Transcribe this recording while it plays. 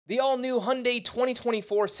The all-new Hyundai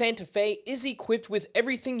 2024 Santa Fe is equipped with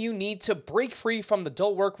everything you need to break free from the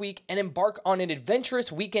dull work week and embark on an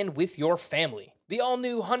adventurous weekend with your family. The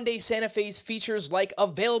all-new Hyundai Santa Fe's features like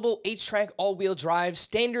available H-Track all-wheel drive,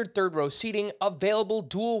 standard third-row seating, available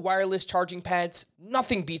dual wireless charging pads.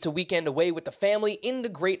 Nothing beats a weekend away with the family in the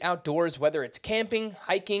great outdoors, whether it's camping,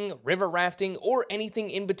 hiking, river rafting, or anything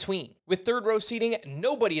in between. With third-row seating,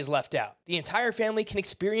 nobody is left out. The entire family can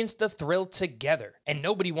experience the thrill together, and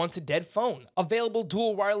nobody wants a dead phone. Available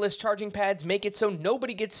dual wireless charging pads make it so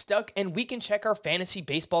nobody gets stuck, and we can check our fantasy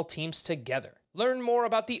baseball teams together. Learn more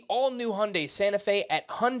about the all-new Hyundai Santa Fe at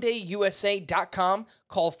HyundaiUSA.com.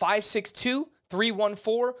 Call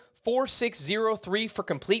 562-314-4603 for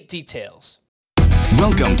complete details.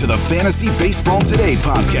 Welcome to the Fantasy Baseball Today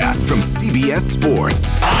podcast from CBS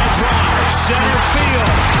Sports. High drive, center field,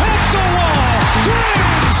 hit the wall,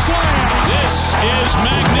 grand slam. This is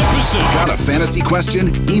magnificent. Got a fantasy question?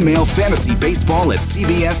 Email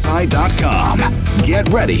fantasybaseball@cbsi.com. Get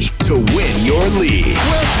ready to win your league.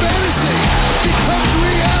 Where fantasy becomes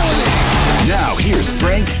reality. Now here's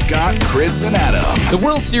Frank, Scott, Chris, and Adam. The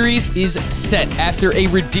World Series is set. After a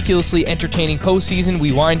ridiculously entertaining postseason,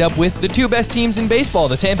 we wind up with the two best teams in baseball,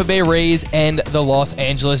 the Tampa Bay Rays and the Los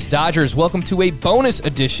Angeles Dodgers. Welcome to a bonus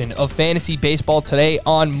edition of Fantasy Baseball Today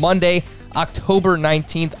on Monday, October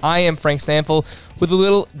 19th. I am Frank Stanfield with a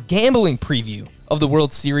little gambling preview of the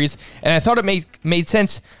World Series, and I thought it made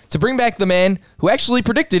sense to bring back the man who actually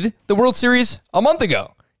predicted the World Series a month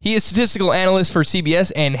ago. He is statistical analyst for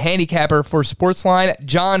CBS and handicapper for Sportsline,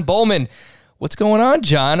 John Bowman. What's going on,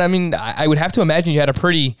 John? I mean, I would have to imagine you had a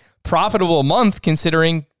pretty profitable month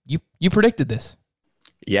considering you predicted this.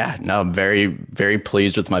 Yeah, no, I'm very, very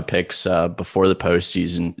pleased with my picks before the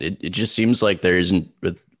postseason. It just seems like there isn't,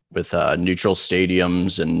 with neutral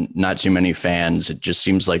stadiums and not too many fans, it just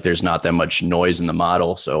seems like there's not that much noise in the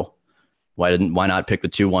model. So why not pick the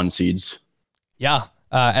 2-1 seeds? Yeah,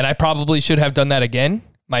 and I probably should have done that again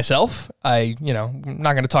myself. I'm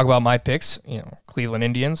not going to talk about my picks. Cleveland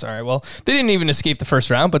Indians. All right, well, they didn't even escape the first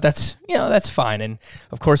round, but that's fine. And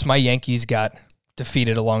of course, my Yankees got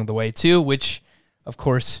defeated along the way too, which of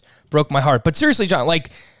course broke my heart. But seriously, John,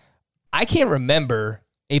 I can't remember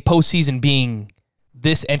a postseason being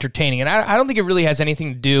this entertaining, and I don't think it really has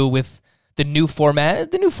anything to do with the new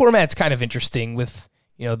format. The new format's kind of interesting with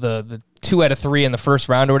the 2 out of 3 in the first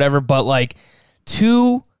round or whatever, but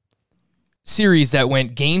two series that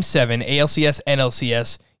went Game 7, ALCS,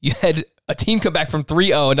 NLCS. You had a team come back from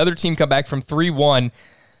 3-0, another team come back from 3-1.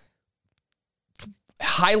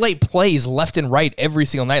 Highlight plays left and right every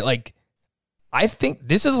single night. I think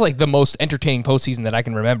this is the most entertaining postseason that I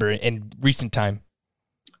can remember in recent time.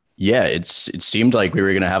 Yeah, it seemed like we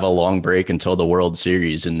were going to have a long break until the World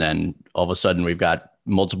Series, and then all of a sudden we've got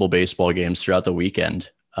multiple baseball games throughout the weekend.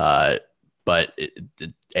 But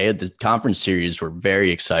the conference series were very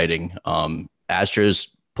exciting. Astros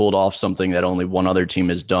pulled off something that only one other team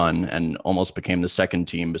has done and almost became the second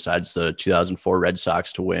team besides the 2004 Red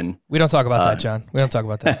Sox to win. We don't talk about that, John. We don't talk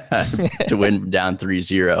about that. To win down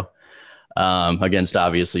 3-0 against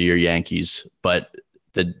obviously your Yankees. But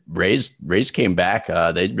the Rays came back.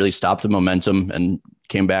 They really stopped the momentum and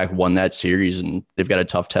came back, won that series, and they've got a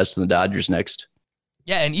tough test in the Dodgers next.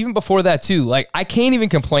 Yeah, and even before that, too, I can't even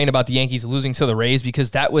complain about the Yankees losing to the Rays because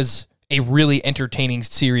that was a really entertaining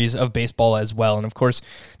series of baseball as well. And, of course,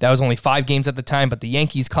 that was only 5 games at the time, but the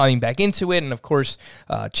Yankees climbing back into it, and, of course,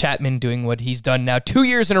 Chapman doing what he's done now 2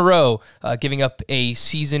 years in a row, giving up a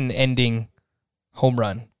season-ending home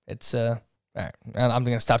run. It's all right, I'm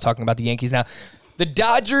going to stop talking about the Yankees now. The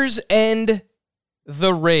Dodgers and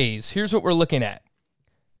the Rays. Here's what we're looking at.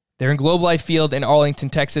 They're in Globe Life Field in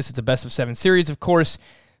Arlington, Texas. It's a best-of-7 series, of course.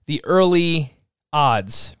 The early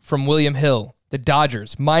odds from William Hill. The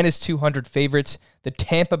Dodgers, -200 favorites. The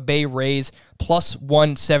Tampa Bay Rays,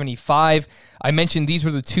 +175. I mentioned these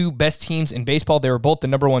were the two best teams in baseball. They were both the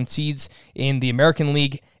number 1 seeds in the American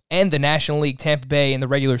League and the National League. Tampa Bay in the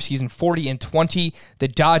regular season, 40-20. The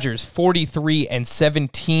Dodgers,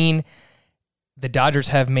 43-17. The Dodgers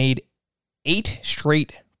have made 8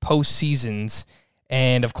 straight postseasons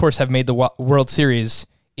and, of course, have made the World Series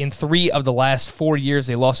in 3 of the last 4 years.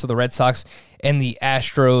 They lost to the Red Sox and the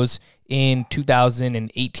Astros in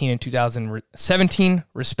 2018 and 2017,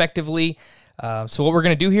 respectively. So what we're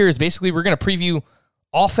going to do here is basically we're going to preview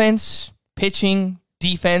offense, pitching,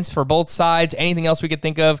 defense for both sides, anything else we could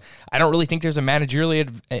think of. I don't really think there's a managerial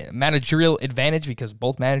advantage because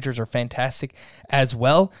both managers are fantastic as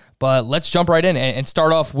well. But let's jump right in and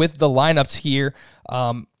start off with the lineups here.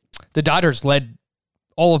 The Dodgers led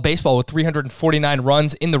all of baseball with 349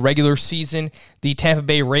 runs in the regular season. The Tampa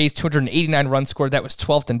Bay Rays, 289 runs scored. That was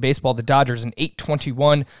 12th in baseball. The Dodgers, an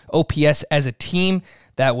 821 OPS as a team.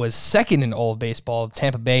 That was second in all of baseball.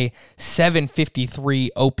 Tampa Bay,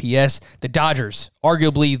 753 OPS. The Dodgers,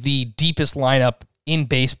 arguably the deepest lineup in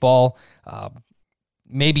baseball.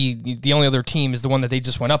 Maybe the only other team is the one that they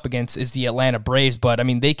just went up against is the Atlanta Braves. But, I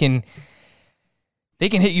mean, they can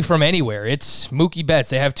hit you from anywhere. It's Mookie Betts.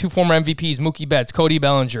 They have two former MVPs, Mookie Betts, Cody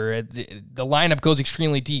Bellinger. The lineup goes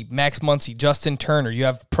extremely deep. Max Muncy, Justin Turner. You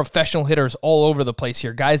have professional hitters all over the place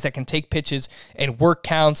here, guys that can take pitches and work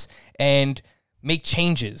counts and make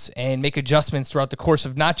changes and make adjustments throughout the course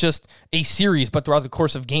of not just a series, but throughout the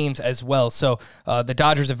course of games as well. So the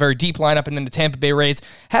Dodgers, a very deep lineup, and then the Tampa Bay Rays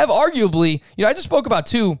have arguably, I just spoke about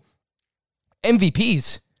two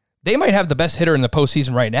MVPs. They might have the best hitter in the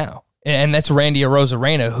postseason right now. And that's Randy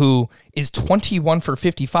Arozarena, who is 21 for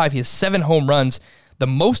 55. He has 7 home runs, the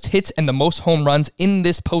most hits and the most home runs in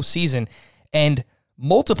this postseason. And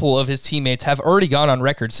multiple of his teammates have already gone on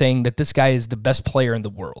record saying that this guy is the best player in the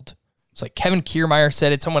world. It's like Kevin Kiermaier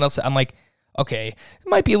said it, someone else said, I'm like, okay, it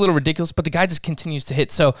might be a little ridiculous, but the guy just continues to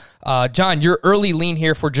hit. So, John, your early lean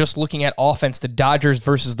here for just looking at offense, the Dodgers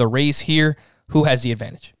versus the Rays here, who has the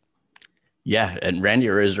advantage? Yeah, and Randy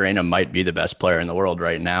Arozarena might be the best player in the world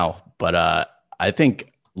right now. But I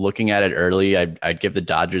think looking at it early, I'd give the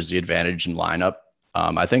Dodgers the advantage in lineup.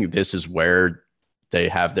 I think this is where they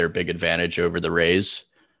have their big advantage over the Rays.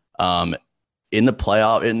 In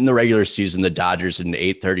the regular season, the Dodgers had an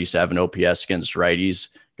 837 OPS against righties,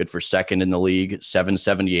 good for second in the league,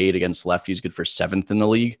 778 against lefties, good for 7th in the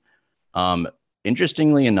league.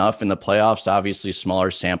 Interestingly enough, in the playoffs, obviously smaller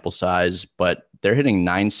sample size, but they're hitting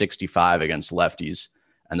 965 against lefties.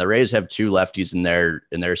 And the Rays have 2 lefties in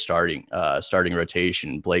their starting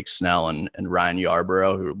rotation, Blake Snell and Ryan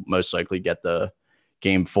Yarbrough, who most likely get the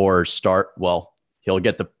Game 4 start. Well, he'll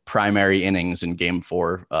get the primary innings in Game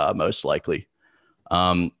 4, most likely.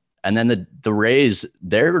 And then the Rays,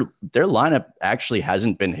 their lineup actually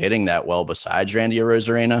hasn't been hitting that well besides Randy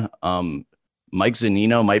Arozarena. Mike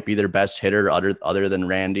Zunino might be their best hitter other than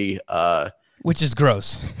Randy. Which is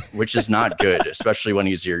gross. Which is not good, especially when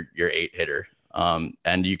he's your 8 hitter.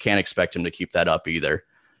 And you can't expect him to keep that up either.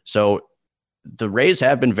 So the Rays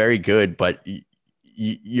have been very good, but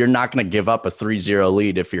you're not going to give up a 3-0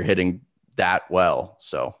 lead if you're hitting that well.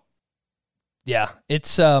 So, yeah,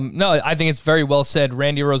 it's no, I think it's very well said.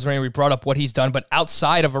 Randy Arozarena, we brought up what he's done, but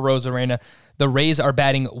outside of Arozarena, the Rays are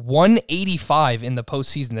batting 185 in the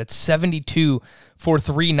postseason. That's 72 for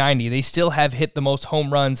 390. They still have hit the most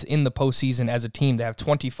home runs in the postseason as a team. They have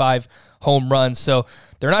 25 home runs. So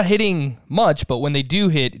they're not hitting much, but when they do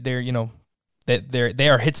hit, they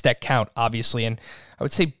are hits that count, obviously. And I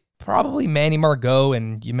would say probably Manny Margot,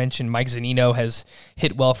 and you mentioned Mike Zunino has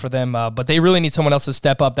hit well for them, but they really need someone else to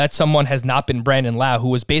step up. That someone has not been Brandon Lau, who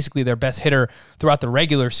was basically their best hitter throughout the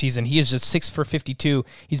regular season. He is just 6 for 52.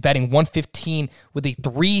 He's batting 115 with a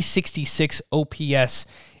 366 OPS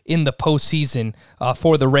in the postseason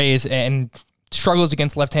for the Rays, and struggles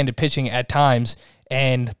against left-handed pitching at times.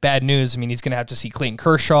 And bad news, I mean, he's going to have to see Clayton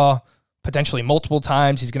Kershaw potentially multiple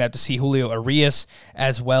times. He's going to have to see Julio Urias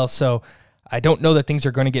as well. So I don't know that things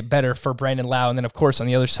are going to get better for Brandon Lau. And then, of course, on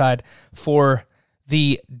the other side, for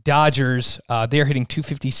the Dodgers, they're hitting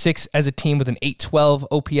 256 as a team with an 812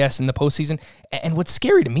 OPS in the postseason. And what's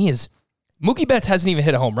scary to me is Mookie Betts hasn't even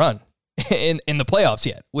hit a home run in the playoffs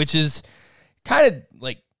yet, which is kind of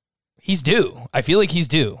like he's due. I feel like he's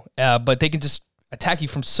due. But they can just attack you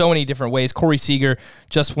from so many different ways. Corey Seager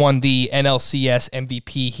just won the NLCS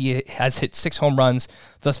MVP. He has hit 6 home runs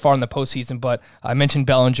thus far in the postseason, but I mentioned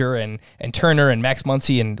Bellinger and Turner and Max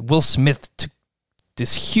Muncy, and Will Smith took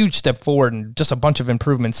this huge step forward and just a bunch of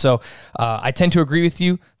improvements. So I tend to agree with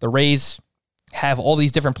you. The Rays have all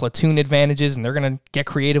these different platoon advantages, and they're going to get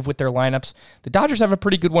creative with their lineups. The Dodgers have a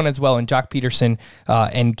pretty good one as well, in Jock Peterson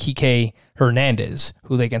and Kike Hernandez,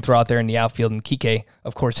 who they can throw out there in the outfield. And Kike,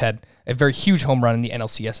 of course, had a very huge home run in the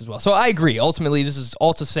NLCS as well. So I agree. Ultimately, this is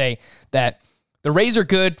all to say that the Rays are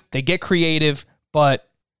good. They get creative, but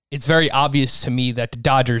it's very obvious to me that the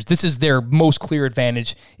Dodgers, this is their most clear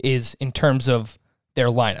advantage, is in terms of their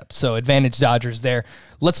lineup. So advantage Dodgers there.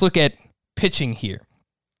 Let's look at pitching here.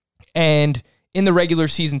 And in the regular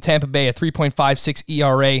season, Tampa Bay, a 3.56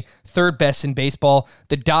 ERA, third best in baseball.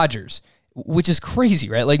 The Dodgers, which is crazy,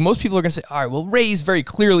 right? Like, most people are going to say, all right, well, Rays very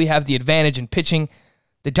clearly have the advantage in pitching.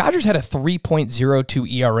 The Dodgers had a 3.02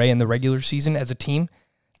 ERA in the regular season as a team.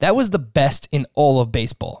 That was the best in all of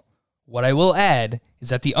baseball. What I will add is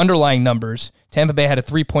that the underlying numbers, Tampa Bay had a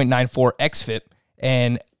 3.94 xFIP,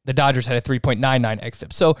 and the Dodgers had a 3.99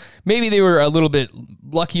 xFIP. So maybe they were a little bit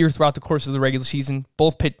luckier throughout the course of the regular season.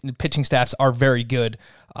 Both pitching staffs are very good,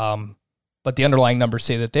 but the underlying numbers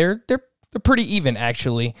say that they're pretty even,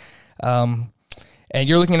 actually. And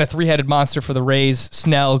you're looking at a three-headed monster for the Rays: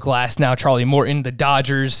 Snell, Glasnow, Charlie Morton. The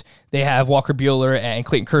Dodgers, they have Walker Buehler and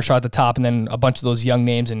Clayton Kershaw at the top, and then a bunch of those young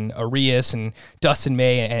names, and Arias and Dustin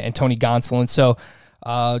May and Tony Gonsolin. So,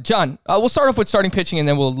 John, we'll start off with starting pitching, and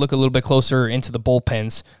then we'll look a little bit closer into the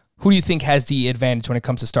bullpens. Who do you think has the advantage when it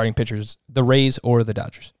comes to starting pitchers, the Rays or the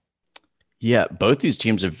Dodgers? Yeah, both these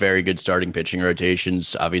teams have very good starting pitching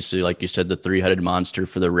rotations. Obviously, like you said, the three-headed monster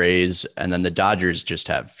for the Rays, and then the Dodgers just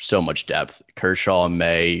have so much depth. Kershaw,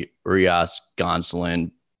 May, Urias, Gonsolin,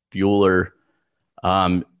 Buehler.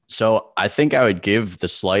 So I think I would give the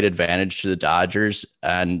slight advantage to the Dodgers,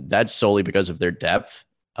 and that's solely because of their depth.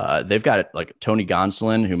 They've got like Tony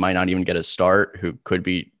Gonsolin, who might not even get a start, who could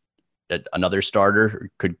be another starter, who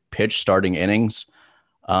could pitch starting innings.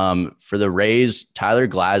 For the Rays, Tyler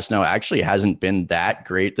Glasnow actually hasn't been that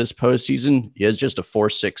great this postseason. He has just a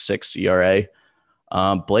 4.66 ERA.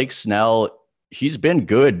 Blake Snell, he's been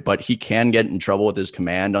good, but he can get in trouble with his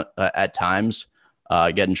command at times,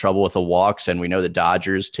 get in trouble with the walks. And we know the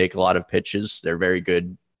Dodgers take a lot of pitches. They're very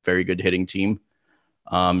good hitting team.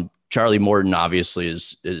 Charlie Morton obviously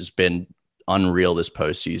has been unreal this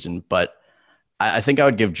postseason, but I think I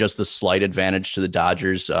would give just the slight advantage to the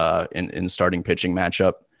Dodgers in starting pitching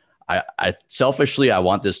matchup. I selfishly, I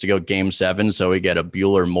want this to go Game 7, so we get a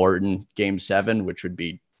Buehler Morton Game 7, which would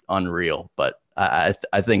be unreal. But I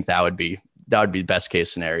think that would be best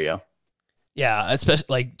case scenario. Yeah, especially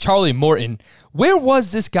like Charlie Morton. Where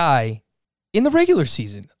was this guy in the regular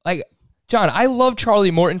season? Like, John, I love Charlie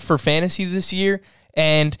Morton for fantasy this year,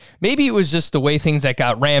 and maybe it was just the way things that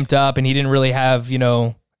got ramped up, and he didn't really have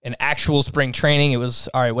an actual spring training. It was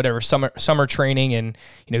summer training, and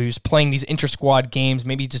he was playing these inter-squad games.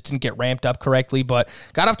 Maybe he just didn't get ramped up correctly, but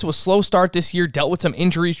got off to a slow start this year, dealt with some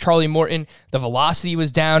injuries. Charlie Morton, the velocity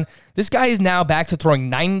was down. This guy is now back to throwing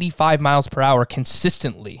 95 miles per hour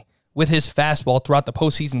consistently with his fastball throughout the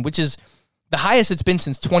postseason, which is the highest it's been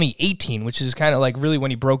since 2018, which is kind of like really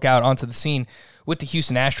when he broke out onto the scene with the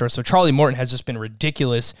Houston Astros. So Charlie Morton has just been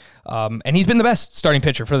ridiculous, and he's been the best starting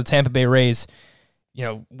pitcher for the Tampa Bay Rays,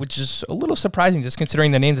 which is a little surprising just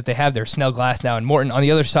considering the names that they have there: Snell, Glasnow, and Morton. On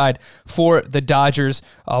the other side, for the Dodgers,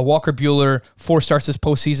 Walker Buehler, 4 starts this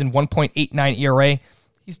postseason, 1.89 ERA.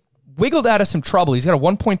 He's wiggled out of some trouble. He's got a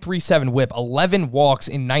 1.37 whip, 11 walks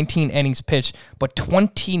in 19 innings pitched, but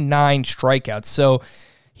 29 strikeouts. So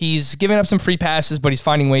he's giving up some free passes, but he's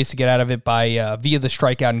finding ways to get out of it via the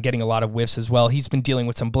strikeout and getting a lot of whiffs as well. He's been dealing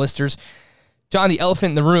with some blisters. John, the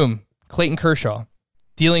elephant in the room, Clayton Kershaw,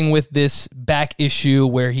 dealing with this back issue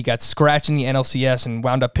where he got scratched in the NLCS and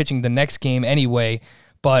wound up pitching the next game anyway,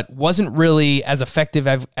 but wasn't really as effective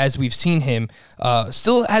as we've seen him.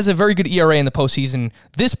 Still has a very good ERA in the postseason,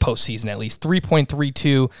 this postseason at least,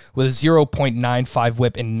 3.32 with a 0.95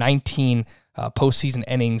 whip in 19 postseason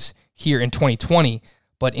innings here in 2020.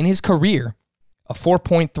 But in his career, a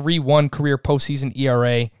 4.31 career postseason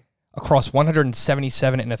ERA across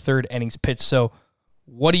 177 and a third innings pitched. So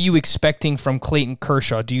what are you expecting from Clayton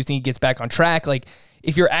Kershaw? Do you think he gets back on track? Like,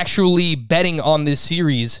 if you're actually betting on this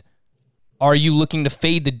series, are you looking to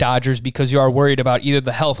fade the Dodgers because you are worried about either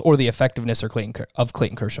the health or the effectiveness of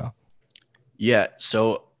Clayton Kershaw? Yeah,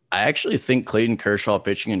 so I actually think Clayton Kershaw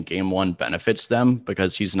pitching in Game 1 benefits them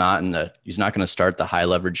because he's not going to start the high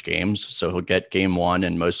leverage games. So he'll get Game 1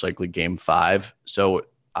 and most likely Game 5. So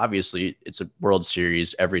obviously, it's a World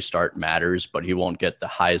Series. Every start matters, but he won't get the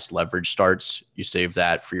highest leverage starts. You save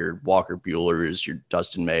that for your Walker Buehlers, your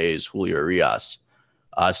Dustin Mays, Julio Urias.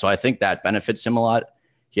 So I think that benefits him a lot.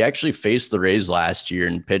 He actually faced the Rays last year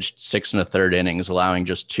and pitched 6 1/3 innings, allowing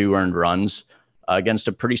just 2 earned runs against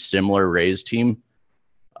a pretty similar Rays team.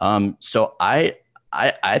 So I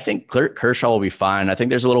think Kershaw will be fine. I think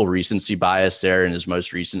there's a little recency bias there in his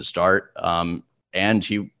most recent start. And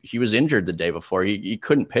he was injured the day before. He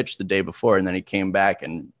couldn't pitch the day before, and then he came back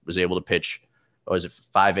and was able to pitch,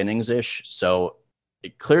 5 innings-ish? So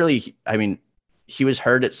clearly, he was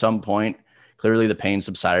hurt at some point. Clearly the pain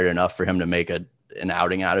subsided enough for him to make an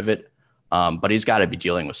outing out of it. But he's got to be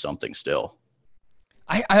dealing with something still.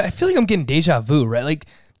 I feel like I'm getting deja vu, right? Like,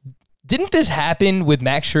 didn't this happen with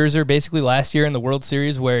Max Scherzer basically last year in the World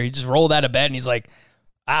Series where he just rolled out of bed and he's like,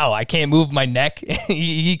 ow, I can't move my neck.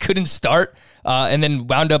 he couldn't start, and then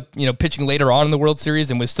wound up, pitching later on in the World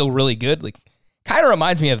Series and was still really good. Like, kind of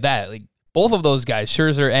reminds me of that. Like, both of those guys,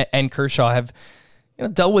 Scherzer and Kershaw, have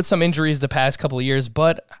dealt with some injuries the past couple of years,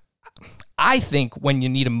 but I think when you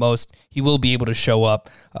need him most, he will be able to show up,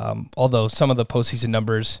 although some of the postseason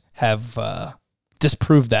numbers have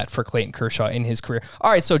disproved that for Clayton Kershaw in his career.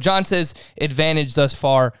 All right, so John says advantage thus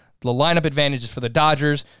far. The lineup advantage is for the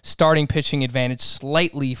Dodgers. Starting pitching advantage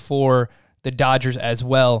slightly for the Dodgers as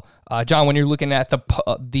well. John, when you're looking at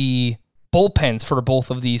the bullpens for both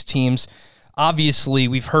of these teams, obviously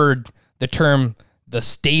we've heard the term the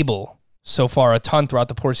stable so far a ton throughout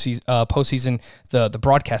the postseason. The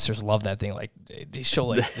broadcasters love that thing. Like they show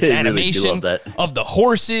like this animation of the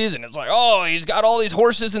horses, and it's like, oh, he's got all these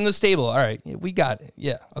horses in the stable. All right, we got it.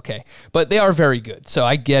 Yeah, okay. But they are very good, so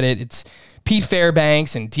I get it. It's Pete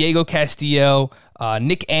Fairbanks and Diego Castillo.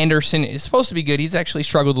 Nick Anderson is supposed to be good. He's actually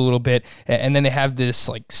struggled a little bit. And then they have this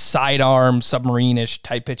like sidearm, submarine-ish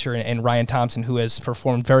type pitcher and Ryan Thompson, who has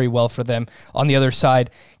performed very well for them. On the other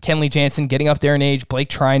side, Kenley Jansen getting up there in age, Blake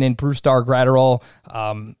Trinan, Brusdar Graterol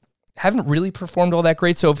haven't really performed all that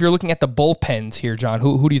great. So if you're looking at the bullpens here, John,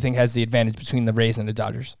 who do you think has the advantage between the Rays and the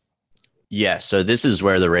Dodgers? Yeah, so this is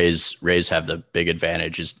where the Rays have the big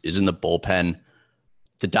advantage is in the bullpen.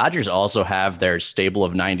 The Dodgers also have their stable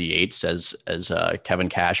of 98s, as Kevin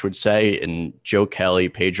Cash would say, and Joe Kelly,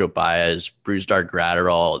 Pedro Baez, Brusdar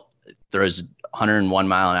Graterol throws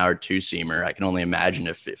 101-mile-an-hour two-seamer. I can only imagine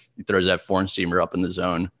if he throws that four-seamer up in the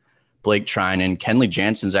zone. Blake Trinan, Kenley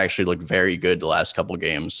Jansen's actually looked very good the last couple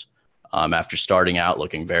games after starting out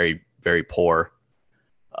looking very, very poor.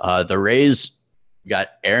 The Rays got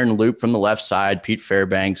Aaron Loup from the left side, Pete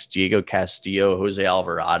Fairbanks, Diego Castillo, Jose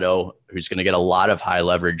Alvarado, who's going to get a lot of high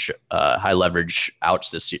leverage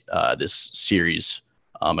outs this series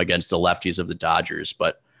against the lefties of the Dodgers.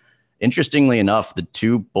 But interestingly enough, the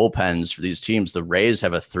two bullpens for these teams, the Rays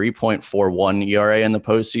have a 3.41 ERA in the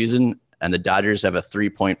postseason, and the Dodgers have a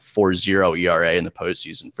 3.40 ERA in the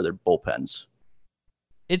postseason for their bullpens.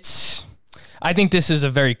 I think this is a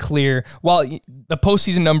very clear, while the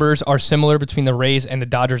postseason numbers are similar between the Rays and the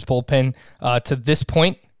Dodgers bullpen to this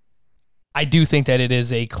point, I do think that it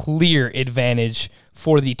is a clear advantage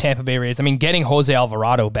for the Tampa Bay Rays. I mean, getting Jose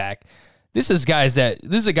Alvarado back, this is a guy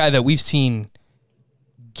that we've seen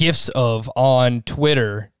gifs of on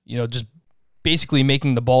Twitter, just basically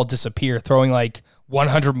making the ball disappear, throwing like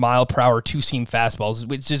 100-mile-per-hour two-seam fastballs,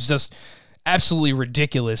 which is just absolutely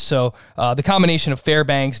ridiculous. So the combination of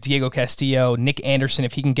Fairbanks, Diego Castillo, Nick Anderson,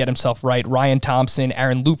 if he can get himself right, Ryan Thompson,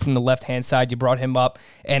 Aaron Loup from the left-hand side, you brought him up,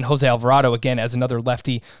 and Jose Alvarado, again, as another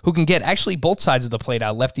lefty who can get actually both sides of the plate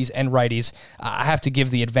out, lefties and righties. I have to give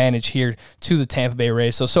the advantage here to the Tampa Bay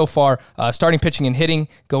Rays. So far, starting pitching and hitting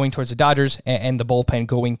going towards the Dodgers, and the bullpen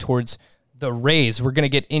going towards the Rays. We're going to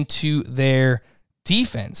get into their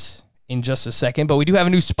defense in just a second, but we do have a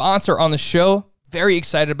new sponsor on the show. Very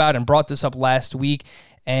excited about and brought this up last week,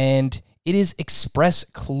 and it is Express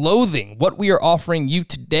Clothing. What we are offering you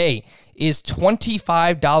today is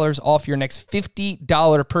 $25 off your next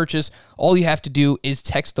 $50 purchase. All you have to do is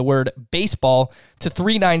text the word baseball to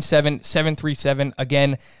 397-737.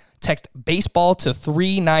 Again, text baseball to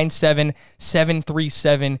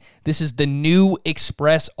 397-737. This is the new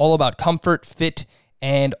Express, all about comfort, fit,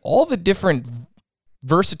 and all the different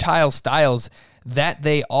versatile styles that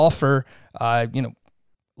they offer. A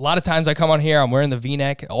lot of times I come on here, I'm wearing the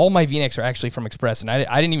V-neck. All my V-necks are actually from Express, and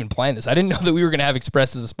I didn't even plan this. I didn't know that we were going to have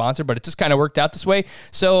Express as a sponsor, but it just kind of worked out this way.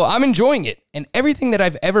 So I'm enjoying it, and everything that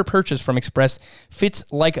I've ever purchased from Express fits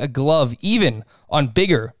like a glove, even on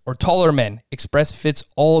bigger or taller men. Express fits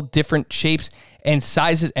all different shapes and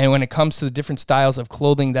sizes, and when it comes to the different styles of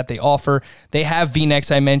clothing that they offer, they have V-necks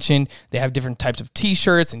I mentioned. They have different types of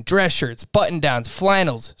t-shirts and dress shirts, button-downs,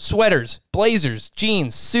 flannels, sweaters, blazers,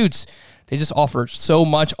 jeans, suits. They just offer so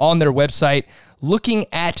much on their website. Looking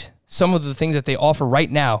at some of the things that they offer right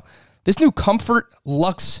now, this new Comfort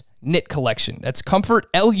Luxe knit collection. That's Comfort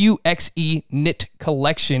Luxe knit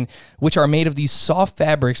collection, which are made of these soft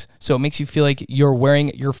fabrics, so it makes you feel like you're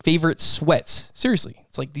wearing your favorite sweats. Seriously,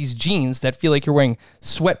 it's like these jeans that feel like you're wearing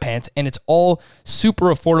sweatpants, and it's all super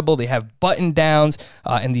affordable. They have button downs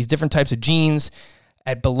and these different types of jeans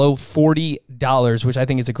at below $40, which I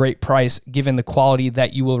think is a great price given the quality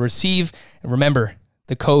that you will receive. And remember,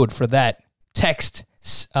 the code for that, text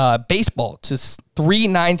baseball to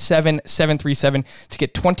 397-737 to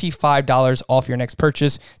get $25 off your next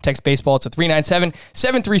purchase. Text baseball to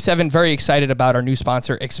 397-737. Very excited about our new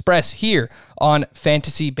sponsor, Express, here on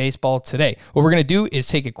Fantasy Baseball Today. What we're going to do is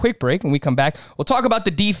take a quick break. When we come back, we'll talk about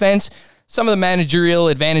the defense, some of the managerial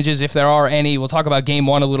advantages, if there are any. We'll talk about Game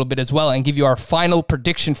 1 a little bit as well and give you our final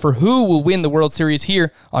prediction for who will win the World Series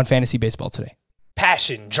here on Fantasy Baseball Today.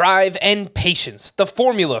 Passion, drive, and patience. The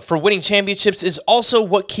formula for winning championships is also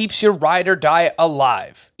what keeps your ride or die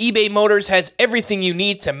alive. eBay Motors has everything you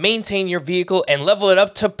need to maintain your vehicle and level it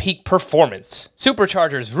up to peak performance.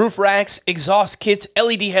 Superchargers, roof racks, exhaust kits,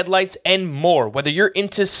 LED headlights, and more. Whether you're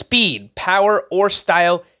into speed, power, or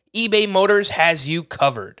style, eBay Motors has you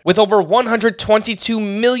covered. With over 122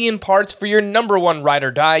 million parts for your number one ride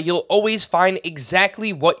or die, you'll always find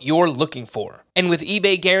exactly what you're looking for. And with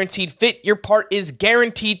eBay Guaranteed Fit, your part is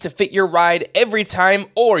guaranteed to fit your ride every time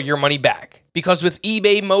or your money back. Because with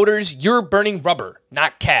eBay Motors, you're burning rubber,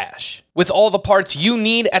 not cash. With all the parts you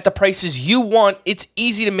need at the prices you want, it's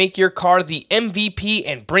easy to make your car the MVP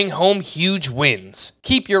and bring home huge wins.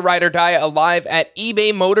 Keep your ride or die alive at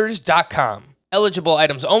ebaymotors.com. Eligible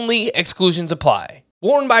items only, exclusions apply.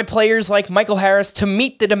 Worn by players like Michael Harris to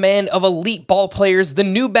meet the demand of elite ball players, the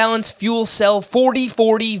New Balance Fuel Cell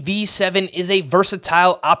 4040 V7 is a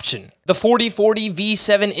versatile option. The 4040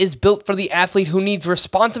 V7 is built for the athlete who needs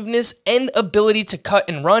responsiveness and ability to cut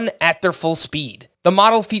and run at their full speed. The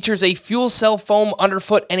model features a fuel cell foam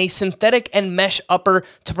underfoot and a synthetic and mesh upper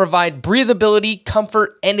to provide breathability,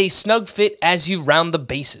 comfort, and a snug fit as you round the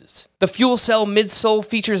bases. The fuel cell midsole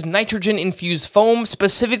features nitrogen-infused foam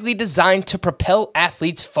specifically designed to propel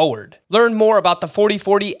athletes forward. Learn more about the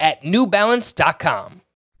 4040 at newbalance.com.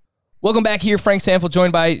 Welcome back here. Frank Stanfield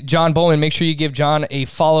joined by John Bowman. Make sure you give John a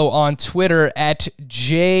follow on Twitter at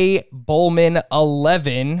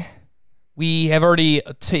jbowman11. We have already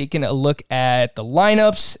taken a look at the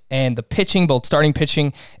lineups and the pitching, both starting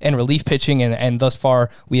pitching and relief pitching, and thus far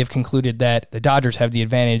we have concluded that the Dodgers have the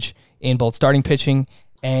advantage in both starting pitching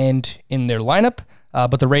and in their lineup,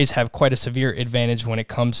 but the Rays have quite a severe advantage when it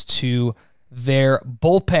comes to their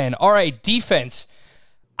bullpen. All right, defense.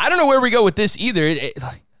 I don't know where we go with this either.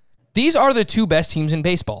 These are the two best teams in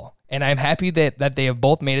baseball. And I'm happy that they have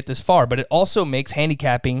both made it this far, but it also makes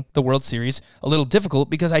handicapping the World Series a little difficult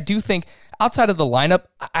because I do think outside of the lineup,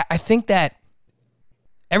 I think that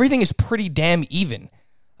everything is pretty damn even.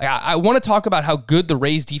 I want to talk about how good the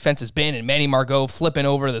Rays defense has been and Manny Margot flipping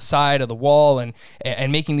over the side of the wall and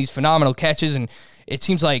making these phenomenal catches. And it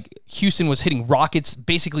seems like Houston was hitting rockets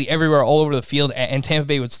basically everywhere all over the field and Tampa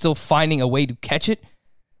Bay was still finding a way to catch it.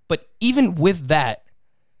 But even with that,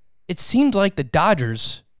 it seemed like the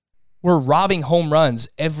Dodgers were robbing home runs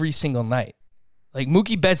every single night. Like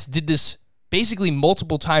Mookie Betts did this basically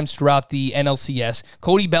multiple times throughout the NLCS.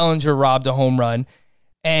 Cody Bellinger robbed a home run,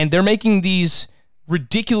 and they're making these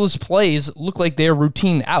ridiculous plays look like they're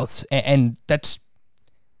routine outs. And that's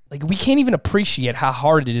like, we can't even appreciate how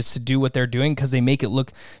hard it is to do what they're doing because they make it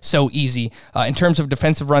look so easy. In terms of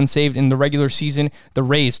defensive runs saved in the regular season, the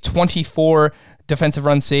Rays, 24 defensive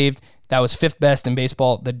runs saved. That was fifth best in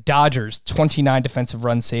baseball. The Dodgers, 29 defensive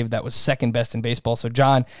runs saved. That was second best in baseball. So,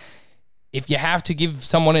 John, if you have to give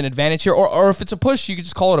someone an advantage here, or if it's a push, you could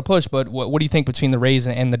just call it a push. But what do you think between the Rays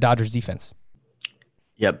and the Dodgers defense?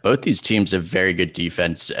 Yeah, both these teams have very good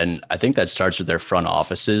defense. And I think that starts with their front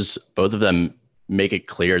offices. Both of them make it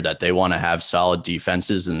clear that they want to have solid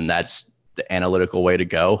defenses, and that's the analytical way to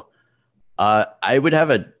go. I would have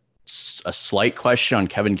a slight question on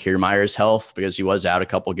Kevin Kiermaier's health because he was out a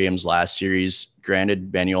couple games last series.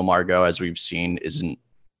 Granted, Manuel Margot, as we've seen, isn't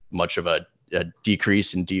much of a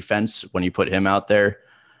decrease in defense when you put him out there.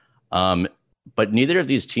 But neither of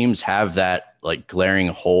these teams have that like glaring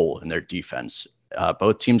hole in their defense.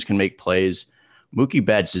 Both teams can make plays. Mookie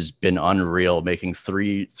Betts has been unreal, making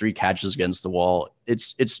three catches against the wall.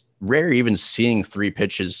 It's rare even seeing three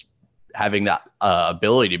pitches having that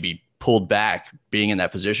ability to be pulled back, being in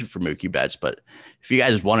that position for Mookie Betts. But if you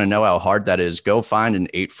guys want to know how hard that is, go find an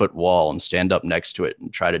 8-foot wall and stand up next to it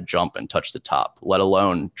and try to jump and touch the top, let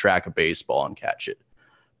alone track a baseball and catch it.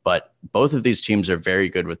 But both of these teams are very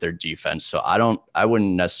good with their defense. So I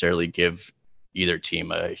wouldn't necessarily give either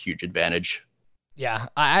team a huge advantage. Yeah,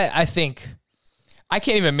 I think I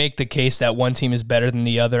can't even make the case that one team is better than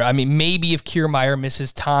the other. I mean, maybe if Kiermaier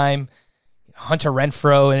misses time, Hunter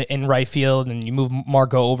Renfroe in right field, and you move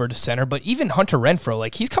Margot over to center. But even Hunter Renfroe,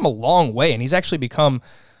 like, he's come a long way, and he's actually become,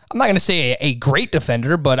 I'm not going to say a great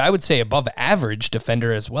defender, but I would say above average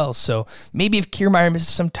defender as well. So maybe if Kiermaier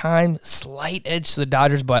misses some time, slight edge to the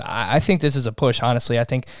Dodgers, but I think this is a push, honestly. I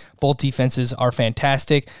think both defenses are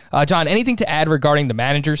fantastic. John, anything to add regarding the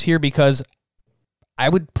managers here? Because I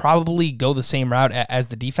would probably go the same route as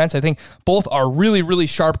the defense. I think both are really, really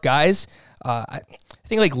sharp guys. I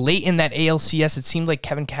think like late in that ALCS, it seemed like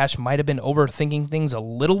Kevin Cash might have been overthinking things a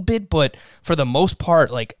little bit, but for the most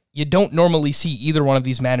part, like, you don't normally see either one of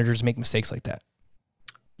these managers make mistakes like that.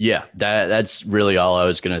 Yeah, that's really all I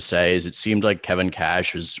was going to say. Is it seemed like Kevin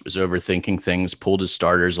Cash was overthinking things, pulled his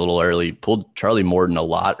starters a little early, pulled Charlie Morton a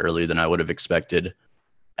lot earlier than I would have expected.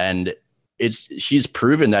 And he's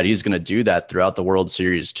proven that he's going to do that throughout the World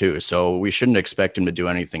Series too. So we shouldn't expect him to do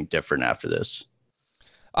anything different after this.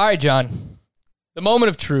 All right, John, the moment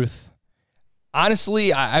of truth.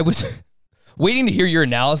 Honestly, I was waiting to hear your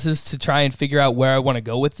analysis to try and figure out where I want to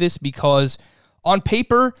go with this, because on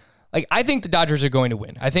paper, like, I think the Dodgers are going to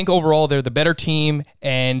win. I think overall they're the better team,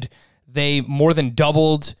 and they more than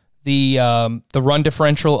doubled the run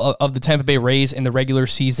differential of the Tampa Bay Rays in the regular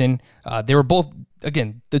season. They were both,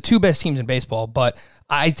 again, the two best teams in baseball, but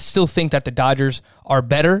I still think that the Dodgers are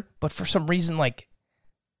better. But for some reason, like,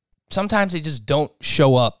 sometimes they just don't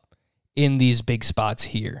show up in these big spots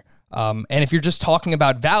here. And if you're just talking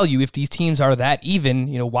about value, if these teams are that even,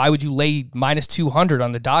 why would you lay minus 200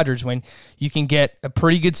 on the Dodgers when you can get a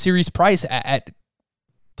pretty good series price at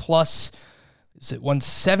plus, is it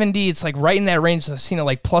 170? It's like right in that range. I've seen it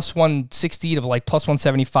like plus 160 to like plus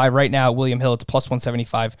 175 right now at William Hill. It's plus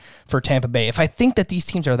 175 for Tampa Bay. If I think that these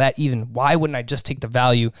teams are that even, why wouldn't I just take the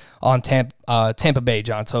value on Tampa Bay,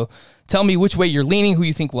 John? So tell me which way you're leaning, who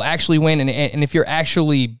you think will actually win, and if you're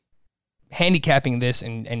actually handicapping this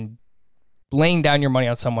and laying down your money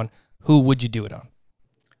on someone, who would you do it on?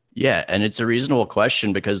 Yeah, and it's a reasonable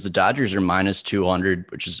question because the Dodgers are minus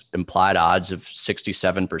 200, which is implied odds of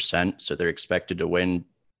 67%. So they're expected to win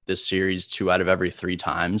this series 2 out of every 3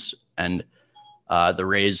 times. And the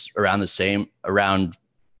Rays around the same, around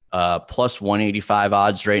plus 185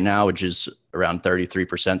 odds right now, which is around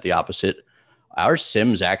 33% the opposite. Our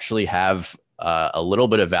Sims actually have a little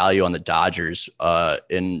bit of value on the Dodgers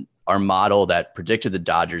in our model that predicted the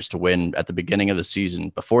Dodgers to win at the beginning of the season,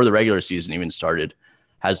 before the regular season even started,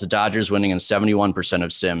 has the Dodgers winning in 71%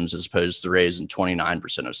 of Sims as opposed to the Rays in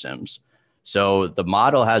 29% of Sims. So the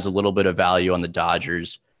model has a little bit of value on the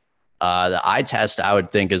Dodgers. The eye test, I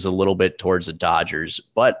would think, is a little bit towards the Dodgers.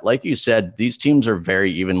 But like you said, these teams are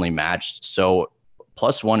very evenly matched. So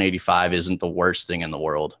plus 185 isn't the worst thing in the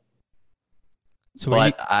world. So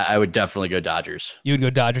but I would definitely go Dodgers. You would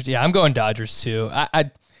go Dodgers? Yeah, I'm going Dodgers too.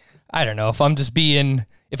 I don't know if I'm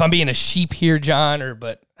being a sheep here, John,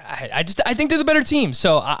 but I think they're the better team.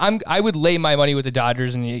 So I would lay my money with the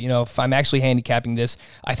Dodgers, and if I'm actually handicapping this,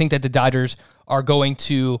 I think that the Dodgers are going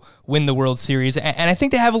to win the World Series, and I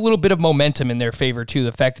think they have a little bit of momentum in their favor too.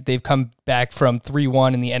 The fact that they've come back from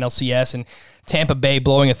 3-1 in the NLCS and Tampa Bay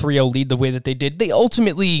blowing a 3-0 lead the way that they did, they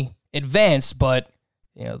ultimately advanced, but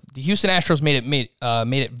the Houston Astros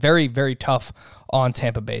made it very, very tough on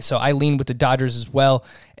Tampa Bay. So I lean with the Dodgers as well.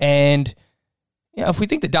 And if we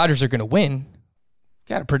think the Dodgers are going to win,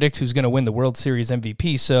 got to predict who's going to win the World Series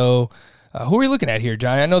MVP. So who are we looking at here,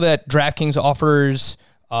 John? I know that DraftKings offers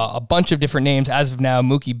a bunch of different names. As of now,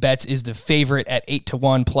 Mookie Betts is the favorite at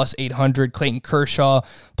 8-1 plus 800. Clayton Kershaw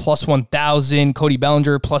plus 1,000. Cody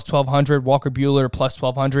Bellinger plus 1,200. Walker Buehler plus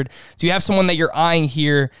 1,200. Do you have someone that you're eyeing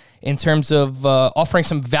here in terms of offering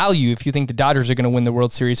some value if you think the Dodgers are going to win the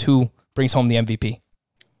World Series? Who brings home the MVP?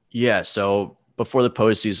 Yeah, so before the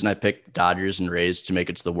postseason, I picked Dodgers and Rays to make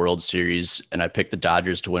it to the World Series, and I picked the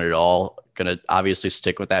Dodgers to win it all. Going to obviously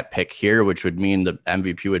stick with that pick here, which would mean the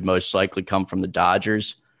MVP would most likely come from the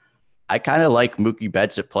Dodgers. I kind of like Mookie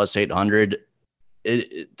Betts at plus 800.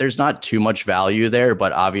 There's not too much value there,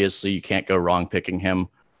 but obviously you can't go wrong picking him.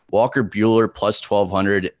 Walker Buehler plus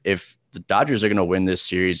 1,200. If the Dodgers are going to win this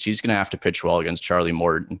series, he's going to have to pitch well against Charlie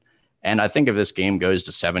Morton. And I think if this game goes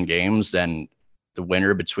to 7 games, then the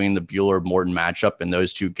winner between the Buehler-Morton matchup in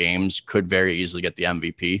those 2 games could very easily get the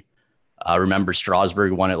MVP. Remember,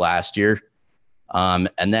 Strasburg won it last year. And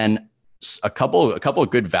then a couple of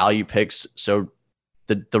good value picks. So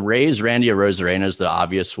the Rays, Randy Arozarena is the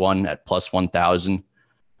obvious one at plus 1,000.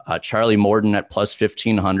 Charlie Morton at plus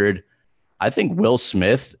 1,500. I think Will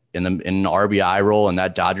Smith in an RBI role in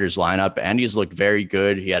that Dodgers lineup, and he's looked very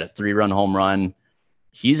good. He had a 3-run home run.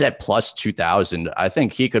 He's at plus 2,000. I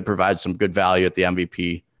think he could provide some good value at the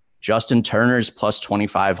MVP. Justin Turner's plus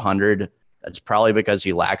 2,500. That's probably because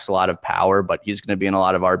he lacks a lot of power, but he's going to be in a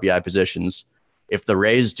lot of RBI positions. If the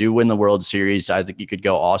Rays do win the World Series, I think you could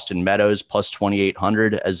go Austin Meadows plus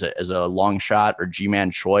 2,800 as a long shot, or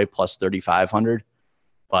G-Man Choi plus 3,500.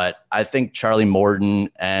 But I think Charlie Morton,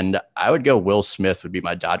 and I would go Will Smith would be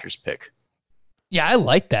my Dodgers pick. Yeah, I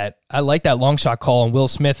like that. I like that long shot call on Will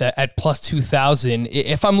Smith at plus 2,000.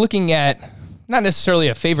 If I'm looking at not necessarily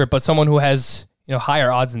a favorite, but someone who has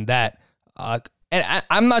higher odds than that, and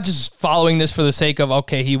I'm not just following this for the sake of,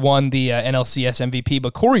 okay, he won the NLCS MVP,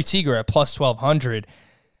 but Corey Seager at plus 1,200.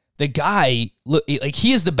 the guy, like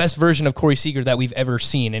he is the best version of Corey Seager that we've ever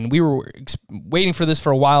seen. And we were waiting for this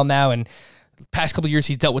for a while now. And the past couple of years,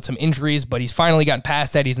 he's dealt with some injuries, but he's finally gotten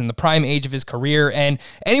past that. He's in the prime age of his career. And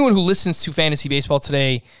anyone who listens to Fantasy Baseball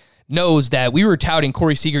today knows that we were touting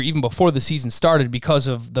Corey Seager even before the season started because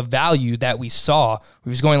of the value that we saw. He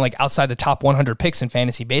was going like outside the top 100 picks in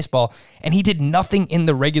fantasy baseball, and he did nothing in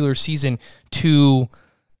the regular season to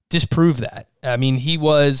disprove that. I mean, he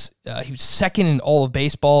was second in all of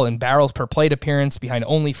baseball in barrels per plate appearance behind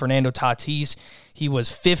only Fernando Tatis. He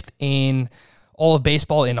was fifth in all of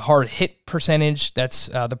baseball in hard hit percentage. That's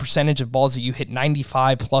the percentage of balls that you hit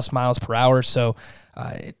 95 plus miles per hour. So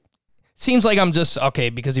it seems like I'm just,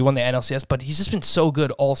 okay, because he won the NLCS, but he's just been so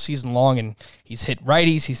good all season long, and he's hit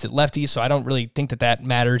righties, he's hit lefties, so I don't really think that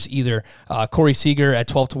matters either. Corey Seager at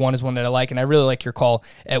 12-1 is one that I like, and I really like your call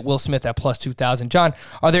at Will Smith at plus 2,000. John,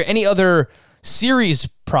 are there any other series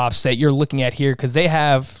props that you're looking at here? Because they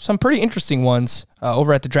have some pretty interesting ones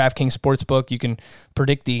over at the DraftKings Sportsbook. You can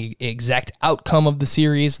predict the exact outcome of the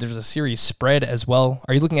series. There's a series spread as well.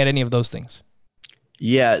 Are you looking at any of those things?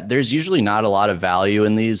 Yeah, there's usually not a lot of value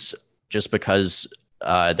in these, just because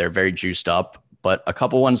they're very juiced up. But a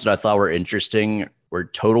couple ones that I thought were interesting were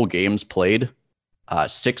total games played.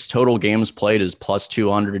 6 total games played is plus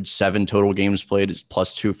 200. 7 total games played is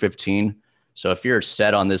plus 215. So if you're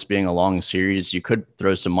set on this being a long series, you could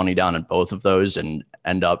throw some money down in both of those and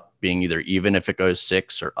end up being either even if it goes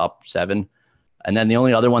 6 or up 7. And then the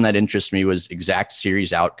only other one that interests me was exact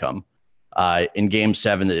series outcome. In game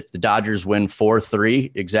 7, if the Dodgers win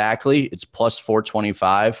 4-3 exactly, it's plus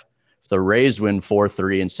 425. The Rays win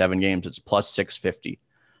 4-3 in 7 games, it's plus 650.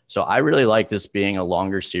 So I really like this being a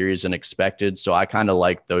longer series than expected. So I kind of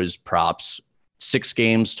like those props. 6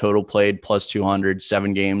 games total played plus 200,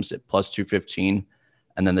 7 games at plus 215.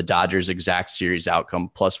 And then the Dodgers exact series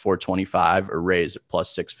outcome plus 425 or Rays at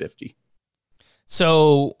plus 650.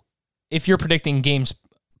 So if you're predicting games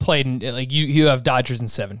played, like you have Dodgers in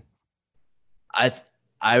 7.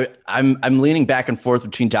 I'm leaning back and forth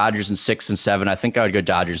between Dodgers in 6 and 7. I think I would go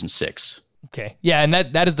Dodgers in 6. Okay. Yeah, and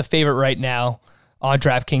that is the favorite right now on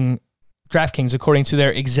DraftKings, according to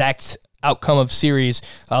their exact outcome of series.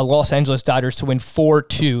 Los Angeles Dodgers to win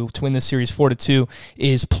 4-2, to win this series 4-2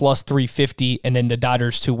 is plus 350, and then the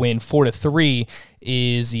Dodgers to win 4-3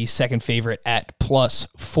 is the second favorite at plus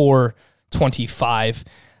 425.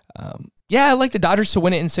 Yeah, I like the Dodgers to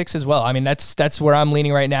win it in 6 as well. I mean, that's where I'm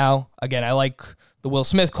leaning right now. Again, I like the Will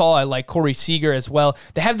Smith call. I like Corey Seager as well.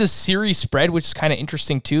 They have this series spread, which is kind of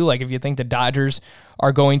interesting too. Like if you think the Dodgers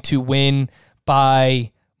are going to win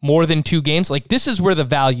by more than 2 games, like this is where the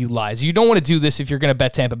value lies. You don't want to do this if you're going to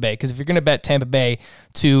bet Tampa Bay, because if you're going to bet Tampa Bay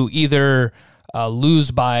to either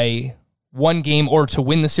lose by 1 game or to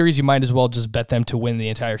win the series, you might as well just bet them to win the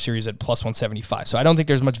entire series at plus 175. So I don't think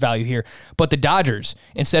there's much value here. But the Dodgers,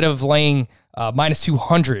 instead of laying minus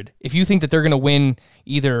 200, if you think that they're going to win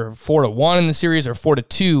either 4-1 in the series or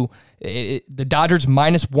 4-2, the Dodgers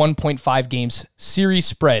minus 1.5 games series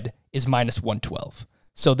spread is minus 112.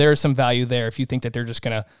 So there is some value there if you think that they're just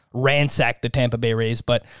going to ransack the Tampa Bay Rays.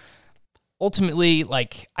 But ultimately,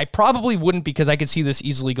 like, I probably wouldn't, because I could see this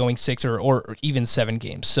easily going 6 or even 7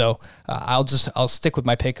 games. So I'll stick with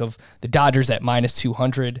my pick of the Dodgers at minus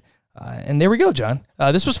 200. And there we go, John.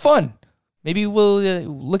 This was fun. Maybe we'll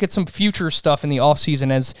look at some future stuff in the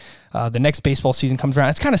offseason as the next baseball season comes around.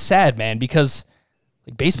 It's kind of sad, man, because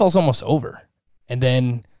like baseball's almost over. And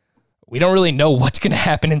then we don't really know what's going to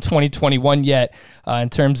happen in 2021 yet in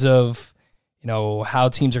terms of, how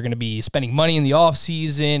teams are going to be spending money in the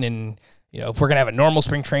offseason, and if we're going to have a normal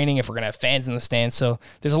spring training, if we're going to have fans in the stands. So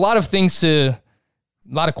there's a lot of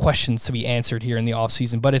questions to be answered here in the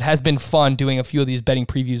offseason, but it has been fun doing a few of these betting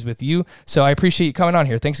previews with you. So I appreciate you coming on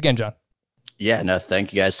here. Thanks again, John. Yeah, no,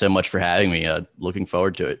 thank you guys so much for having me. Looking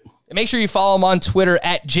forward to it. And make sure you follow him on Twitter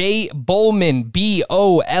at jbollman,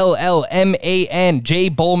 BOLLMAN,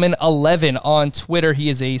 jbollman11 on Twitter. He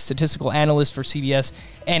is a statistical analyst for CBS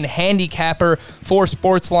and handicapper for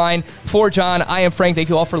Sportsline. For John, I am Frank. Thank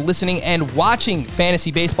you all for listening and watching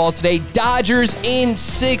Fantasy Baseball today. Dodgers in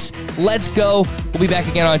 6. Let's go. We'll be back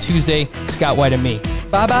again on Tuesday. Scott White and me.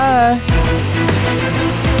 Bye-bye.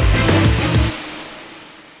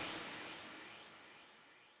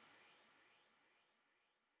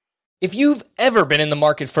 If you've ever been in the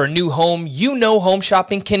market for a new home, you know home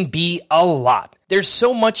shopping can be a lot. There's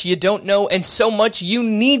so much you don't know and so much you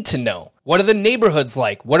need to know. What are the neighborhoods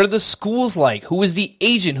like? What are the schools like? Who is the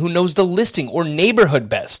agent who knows the listing or neighborhood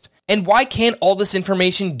best? And why can't all this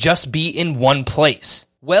information just be in one place?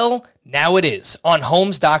 Well, now it is on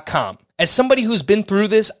Homes.com. As somebody who's been through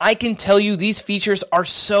this, I can tell you these features are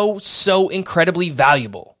so incredibly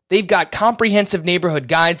valuable. They've got comprehensive neighborhood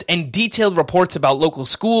guides and detailed reports about local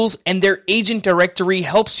schools, and their agent directory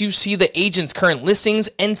helps you see the agent's current listings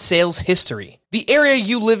and sales history. The area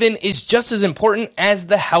you live in is just as important as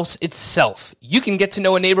the house itself. You can get to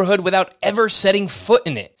know a neighborhood without ever setting foot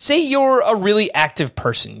in it. Say you're a really active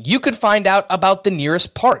person. You could find out about the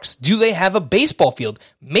nearest parks. Do they have a baseball field?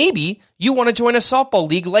 Maybe you want to join a softball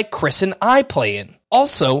league like Chris and I play in.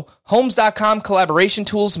 Also, Homes.com collaboration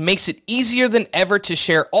tools makes it easier than ever to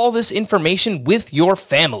share all this information with your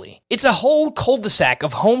family. It's a whole cul-de-sac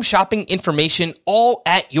of home shopping information all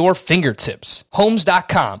at your fingertips.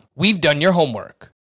 Homes.com. We've done your homework.